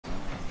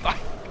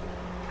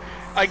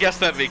I guess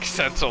that makes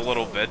sense a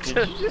little bit.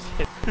 Did you just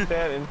hit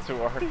that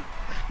into our...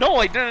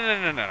 No,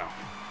 no.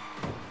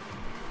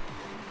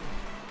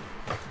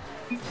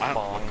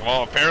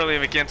 Well, apparently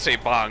we can't say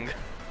bong.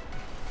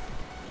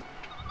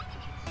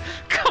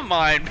 Come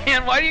on,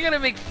 man, why are you gonna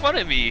make fun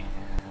of me?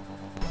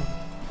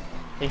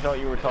 He thought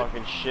you were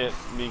talking shit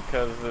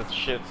because the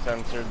shit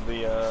censored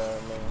the,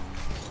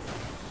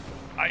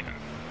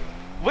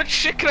 What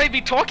shit could I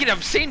be talking?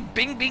 I'm saying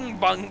bing bing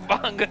bong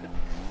bong.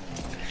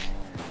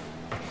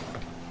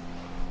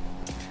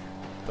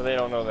 But they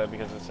don't know that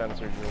because it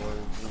censored your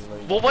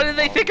words. Well, what did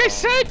they think I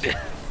said?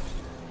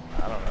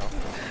 I don't know.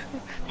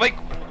 Like,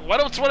 what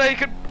else would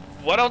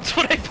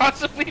I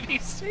possibly be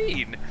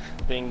saying?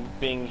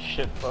 Bing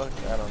shit fuck?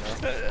 I don't know.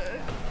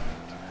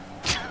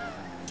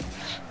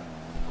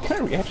 What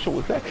kind of reaction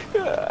was that?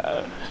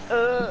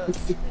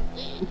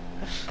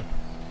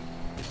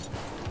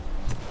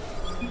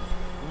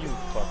 You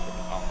fucking...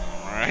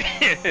 Alright.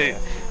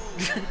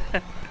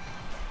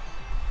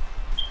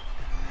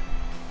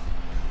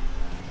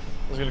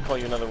 I was gonna call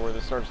you another word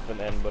that starts with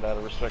an N, but out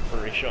of respect for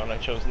Rayshawn, I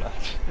chose not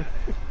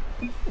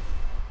to.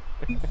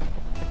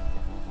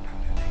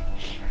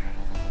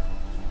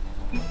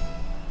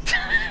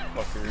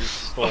 Fucker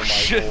stole my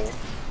goal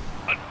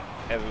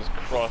as it was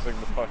crossing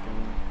the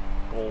fucking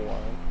goal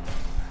line.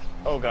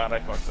 Oh god, I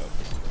fucked up.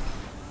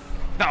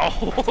 No!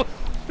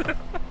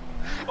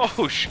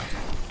 Oh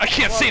I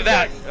can't say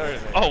that!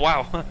 Oh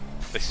wow,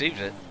 they saved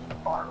it.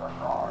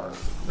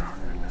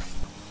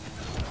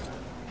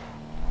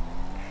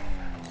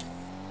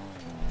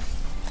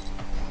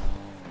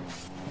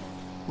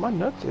 My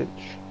nuts itch.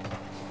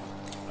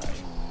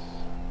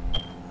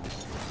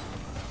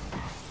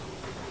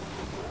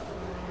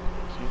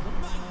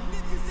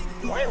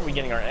 Why are we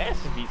getting our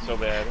asses beat so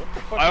bad? What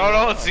the fuck I don't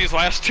know, on? it's these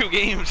last two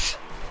games.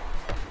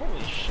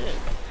 Holy shit.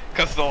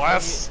 Cause the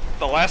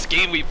last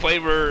game we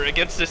played were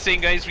against the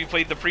same guys we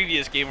played the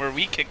previous game where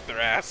we kicked their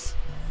ass.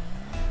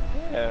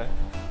 Yeah.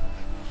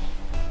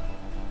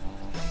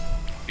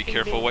 Be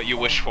careful what you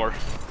wish for.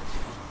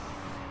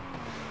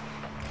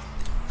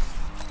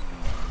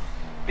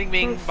 Bing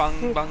bing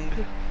bong bong.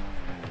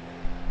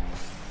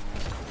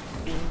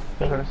 Is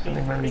that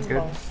something really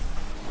good?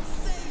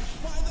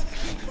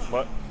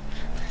 What?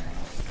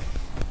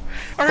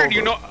 I heard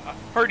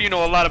you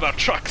know a lot about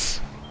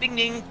trucks. Bing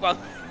bing bong.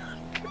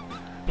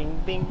 Bing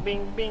bing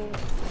bing bing bing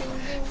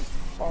bing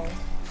bong.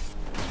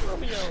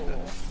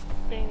 Romeo.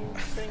 Bing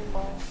bing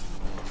bong.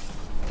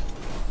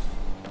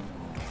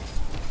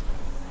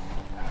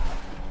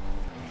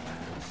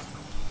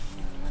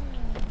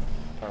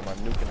 Talking about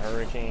nuking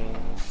hurricanes.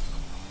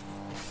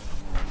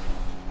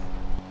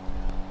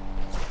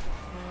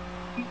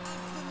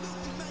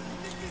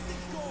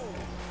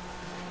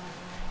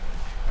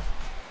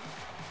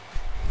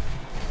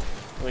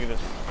 Look at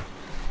this.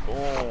 Boom.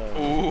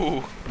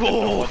 Ooh.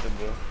 Don't know what to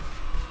do.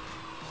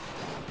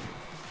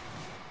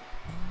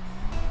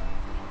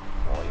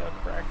 Oh, yeah,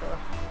 cracker.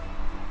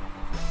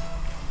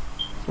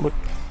 Look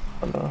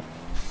on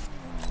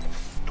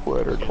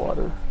Twitter.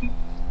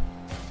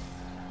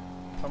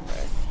 Come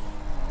back.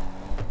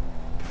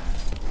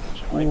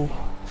 Ooh.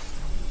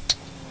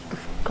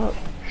 God.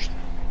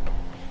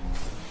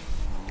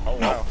 Oh,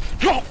 wow.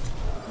 No!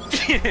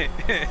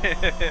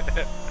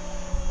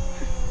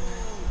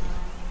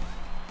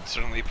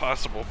 Certainly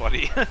possible,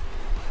 buddy.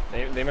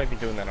 They might be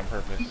doing that on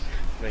purpose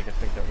to make us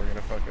think that we're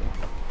gonna fucking...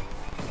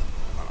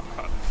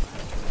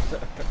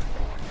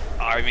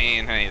 I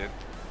mean, hey,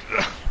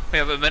 we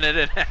have a minute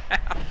and a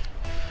half.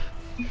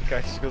 The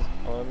guy just goes,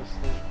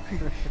 honestly.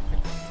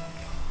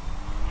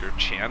 Your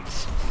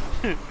chance.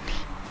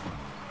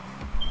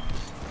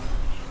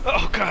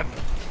 Oh god.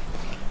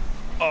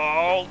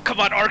 Oh,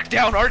 come on, arc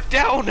down, arc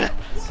down!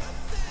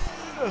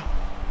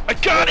 I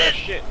got it!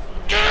 Shit.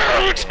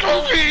 It's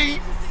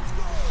Kobe!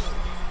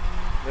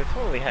 They're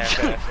totally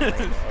half-assing right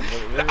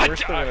now. We're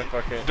still gonna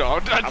fucking... No,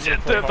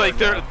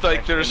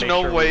 there's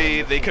no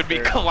way they could be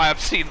fair.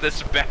 collapsing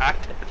this bad.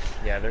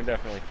 Yeah, they're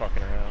definitely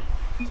fucking around.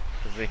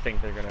 Because they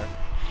think they're gonna...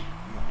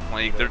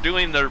 Like, they're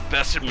doing their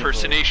best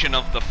impersonation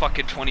of the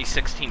fucking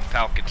 2016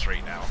 Falcons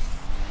right now.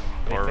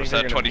 They Or think was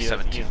they're that gonna beat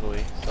us 2017?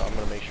 easily, so I'm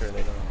gonna make sure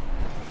they don't.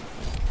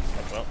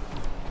 Well.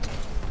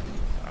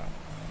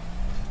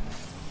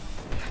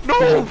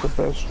 No! The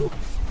best.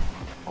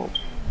 Oh,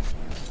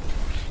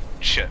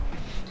 Shit.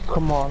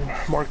 come on,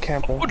 Mark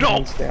Campbell. Oh, no!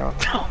 Hands down.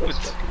 No,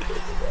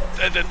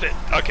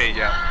 okay,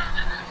 yeah.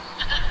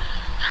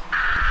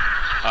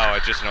 Oh, I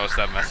just noticed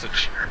that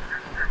message.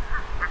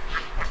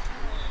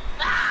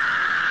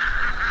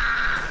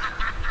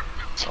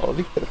 Oh,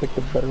 they could have picked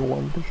a better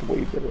one. There's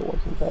way better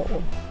ones than that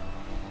one.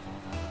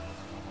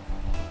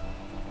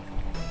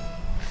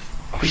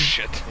 Oh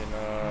shit. And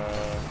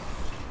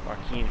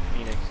Joaquin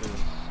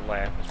Phoenix's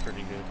laugh is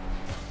pretty good.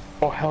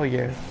 Oh hell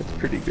yeah, it's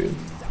pretty good.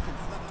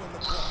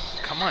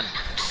 Come on,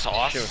 Shit was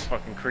sauce.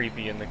 fucking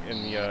creepy in the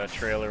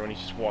trailer when he's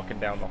just walking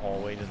down the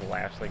hallway, just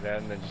laughs like that,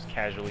 and then just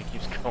casually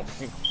keeps going.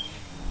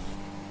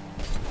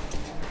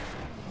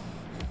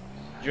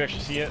 Did you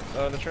actually see it,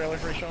 the trailer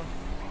for Sean?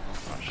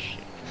 Oh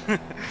shit.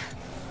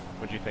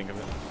 What'd you think of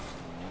it?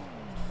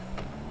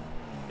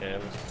 Yeah,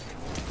 it was...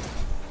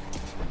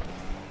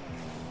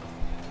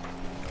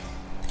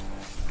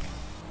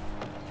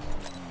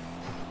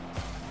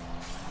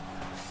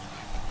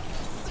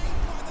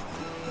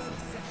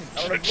 I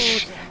wanna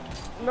boost!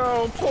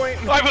 No, point!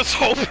 I was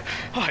hoping.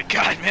 Oh my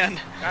god, man.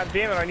 God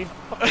damn it, I need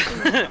fucking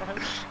boost. I don't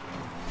have...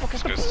 Fuck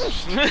is the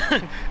boost?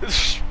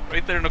 It's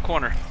right there in the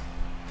corner.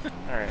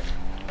 Alright.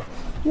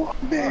 1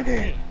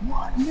 minute!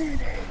 1 minute!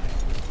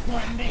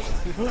 1 minute!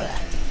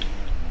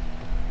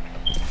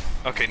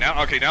 Okay,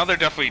 now they're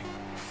definitely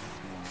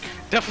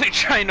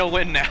trying to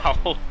win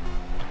now.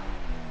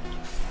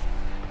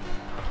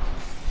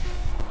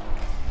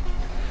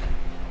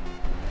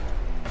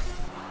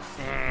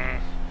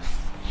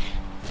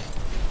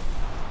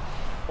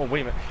 Oh,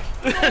 wait a minute.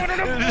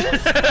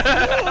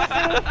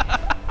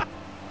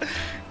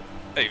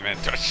 Hey man,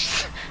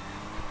 touch.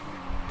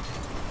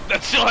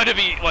 That still had to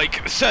be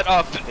like set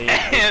up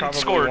and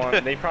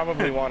scored. They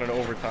probably want an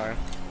overtime.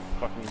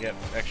 Fucking get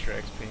extra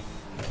XP.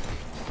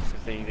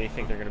 Because they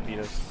think they're gonna beat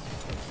us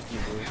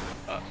easily.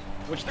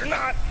 Which they're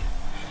not!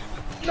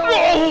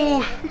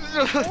 No!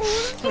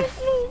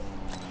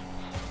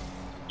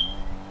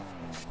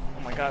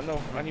 Oh my god, no.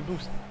 I need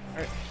boost.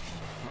 Alright.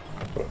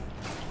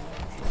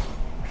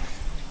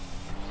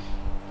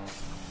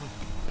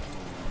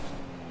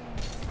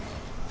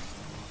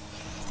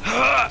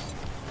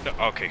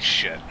 Okay,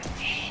 shit.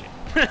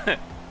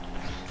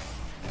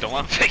 Don't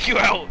let him take you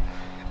out.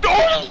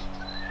 No!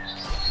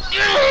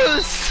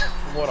 Yes!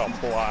 What a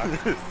block.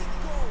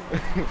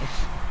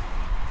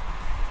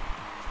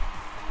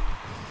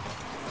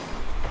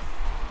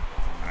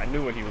 I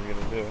knew what he was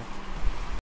gonna do.